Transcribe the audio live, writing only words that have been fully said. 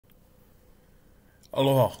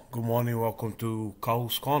Aloha, good morning, welcome to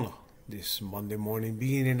Kahu's Corner. This Monday morning,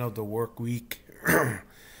 beginning of the work week.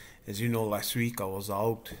 As you know, last week I was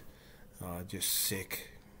out, just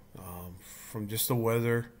sick from just the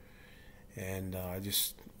weather, and I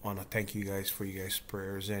just want to thank you guys for you guys'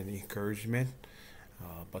 prayers and encouragement.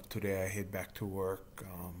 But today I head back to work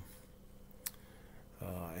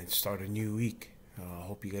and start a new week. I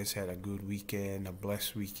hope you guys had a good weekend, a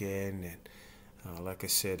blessed weekend, and like I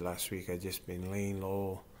said last week, I just been laying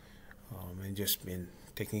low and just been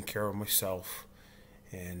taking care of myself,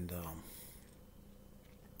 and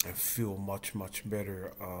I feel much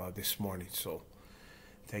better this morning. So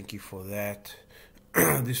thank you for that.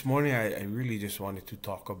 This morning, I really just wanted to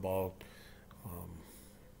talk about, um,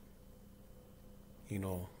 you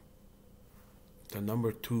know, the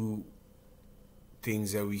number two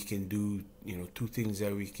things that we can do. Two things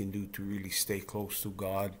that we can do to really stay close to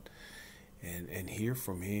God and hear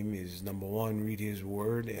from Him is, number one, read His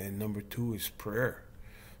Word, and number two is prayer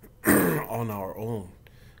on our own.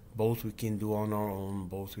 Both we can do on our own,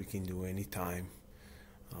 both we can do anytime.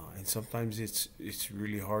 And sometimes it's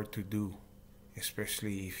really hard to do,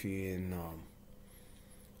 especially if you're in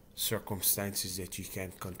circumstances that you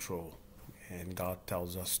can't control. And God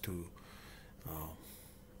tells us to,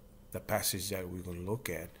 the passage that we're going to look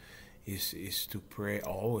at is to pray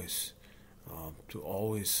always, to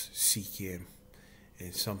always seek Him.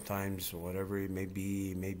 And sometimes, whatever it may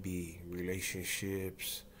be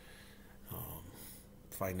relationships,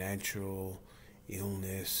 financial,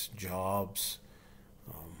 illness, jobs,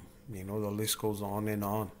 the list goes on and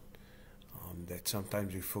on. That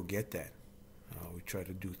sometimes we forget that. We try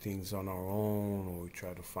to do things on our own, or we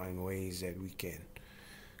try to find ways that we can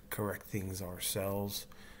correct things ourselves.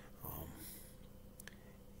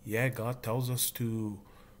 God tells us to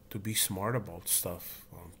be smart about stuff,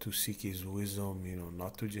 to seek His wisdom,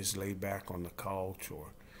 not to just lay back on the couch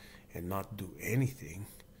and not do anything,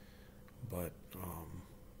 but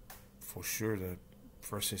for sure the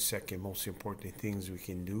first and second most important things we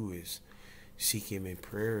can do is seek Him in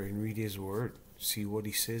prayer and read His Word. See what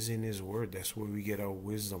He says in His Word. That's where we get our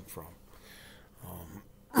wisdom from.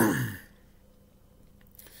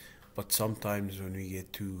 But sometimes when we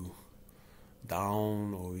get too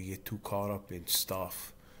down or we get too caught up in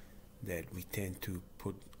stuff, that we tend to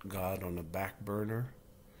put God on the back burner,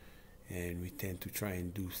 and we tend to try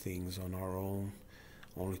and do things on our own,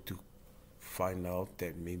 only to find out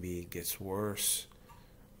that maybe it gets worse,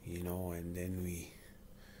 and then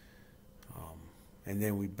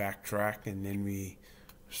we backtrack, and then we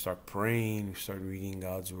start praying, we start reading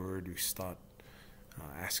God's Word, we start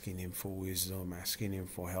asking Him for wisdom, asking Him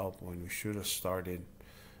for help, when we should have started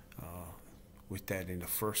with that in the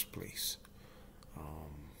first place.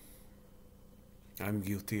 I'm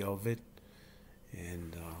guilty of it,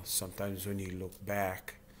 and sometimes when you look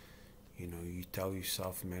back, you tell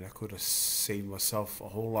yourself, man, I could have saved myself a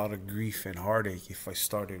whole lot of grief and heartache if I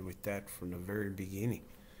started with that from the very beginning.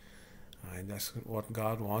 And that's what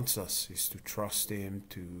God wants us, is to trust Him,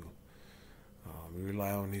 to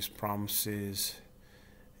rely on His promises,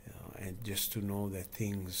 and just to know that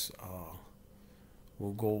things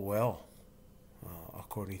will go well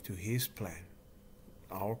according to His plan.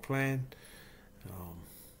 Our plan,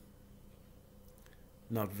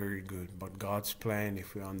 not very good, but God's plan,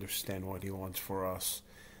 if we understand what He wants for us,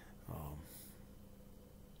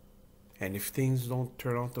 and if things don't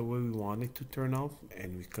turn out the way we want it to turn out,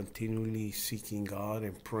 and we continually seeking God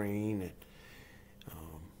and praying,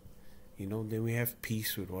 and then we have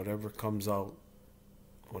peace with whatever comes out,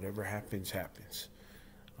 whatever happens.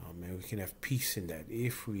 And we can have peace in that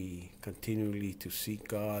if we continually to seek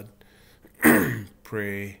God,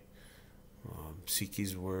 pray, seek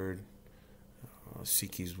His Word,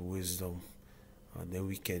 seek His wisdom. Then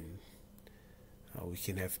we can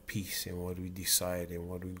have peace in what we decide and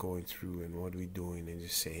what we're going through and what we're doing, and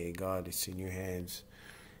just say, hey God, it's in your hands.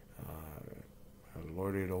 I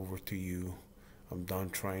lord it over to you. I'm done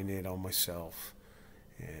trying it on myself,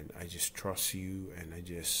 and I just trust you, and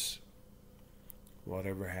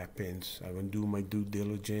whatever happens, I'm going to do my due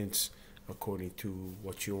diligence according to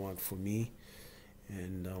what you want for me,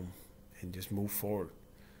 and just move forward.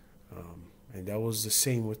 And that was the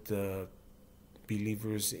same with the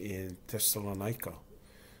believers in Thessalonica.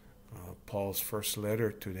 Paul's first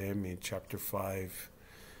letter to them in chapter 5,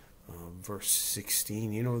 verse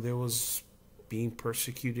 16, there was being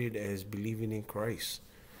persecuted as believing in Christ.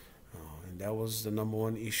 And that was the number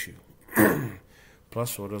one issue.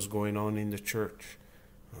 Plus what was going on in the church.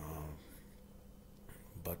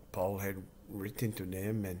 But Paul had written to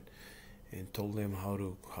them and told them how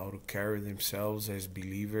to carry themselves as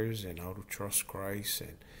believers, and how to trust Christ,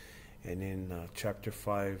 And in chapter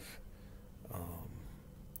 5, um,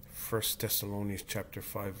 1 Thessalonians chapter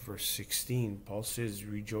 5, verse 16, Paul says,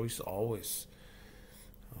 rejoice always.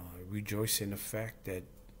 Rejoice in the fact that,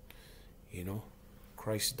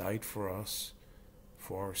 Christ died for us,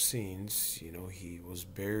 for our sins. He was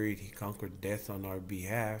buried, he conquered death on our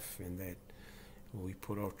behalf, and that we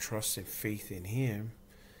put our trust and faith in him.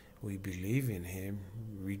 We believe in him.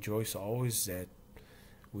 Rejoice always that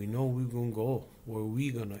we know we're going to go where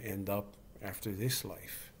we're going to end up after this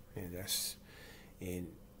life. And that's in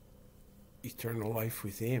eternal life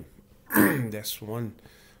with him. That's one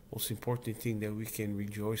most important thing, that we can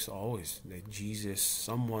rejoice always. That Jesus,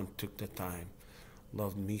 someone took the time,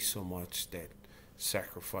 loved me so much that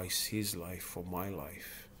sacrificed his life for my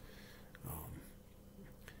life.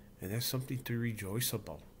 And that's something to rejoice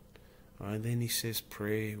about. And then he says,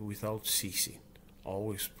 pray without ceasing.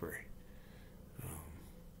 Always pray.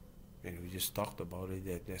 And we just talked about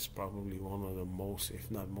it, that's probably one of the most, if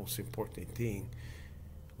not most important thing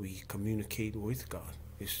we communicate with God,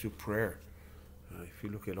 is through prayer. If you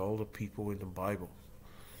look at all the people in the Bible,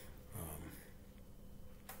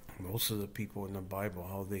 most of the people in the Bible,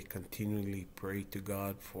 how they continually pray to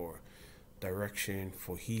God for direction,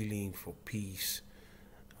 for healing, for peace,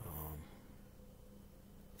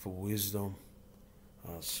 for wisdom.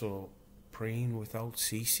 So praying without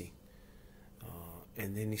ceasing.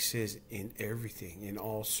 And then he says, in everything, in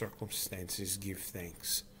all circumstances, give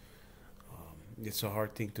thanks. It's a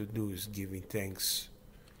hard thing to do, is giving thanks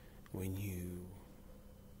when you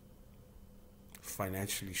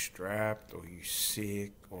financially strapped, or you're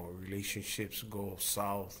sick, or relationships go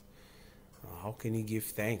south. How can you give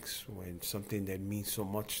thanks when something that means so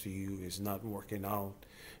much to you is not working out?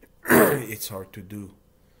 It's hard to do.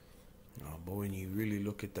 But when you really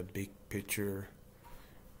look at the big picture,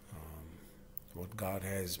 what God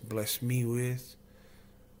has blessed me with,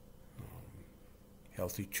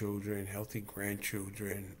 healthy children, healthy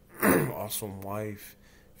grandchildren, awesome wife,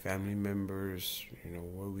 family members,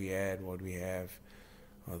 where we at, what we have.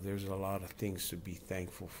 There's a lot of things to be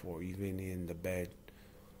thankful for, even in the bad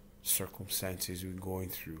circumstances we're going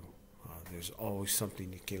through. There's always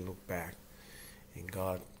something you can look back, and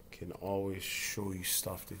God can always show you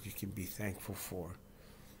stuff that you can be thankful for.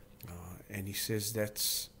 And he says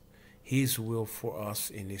that's his will for us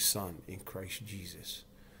in his Son, in Christ Jesus.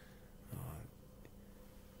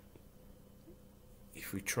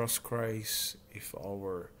 If we trust Christ, if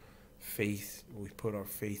our faith, we put our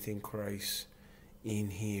faith in Christ, in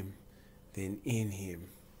him, then in him,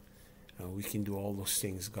 we can do all those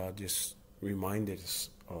things God just reminded us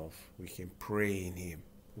of. We can pray in him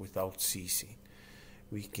without ceasing.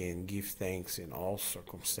 We can give thanks in all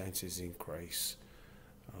circumstances in Christ.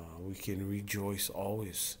 We can rejoice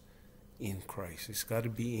always in Christ. It's got to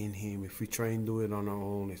be in him. If we try and do it on our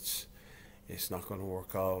own, it's not going to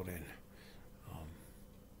work out, and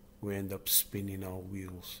we end up spinning our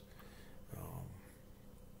wheels.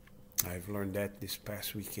 I've learned that this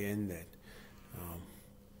past weekend, that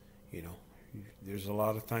there's a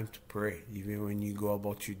lot of time to pray, even when you go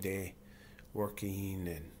about your day working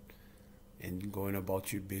and going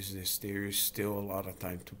about your business. There is still a lot of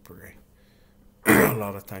time to pray. A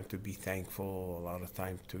lot of time to be thankful, a lot of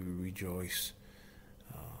time to rejoice,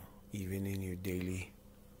 even in your daily,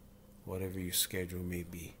 whatever your schedule may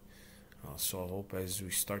be. So I hope as we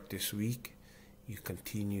start this week, you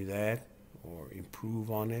continue that or improve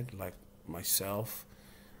on it, like myself,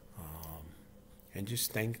 and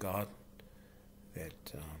just thank God that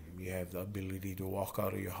you have the ability to walk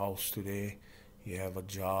out of your house today. You have a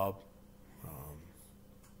job,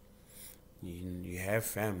 you have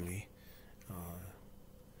family,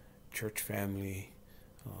 church family,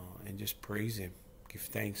 and just praise him, give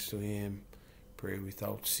thanks to him, pray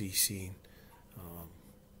without ceasing,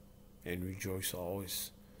 and rejoice always.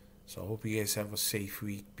 So I hope you guys have a safe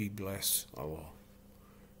week. Be blessed. Allah.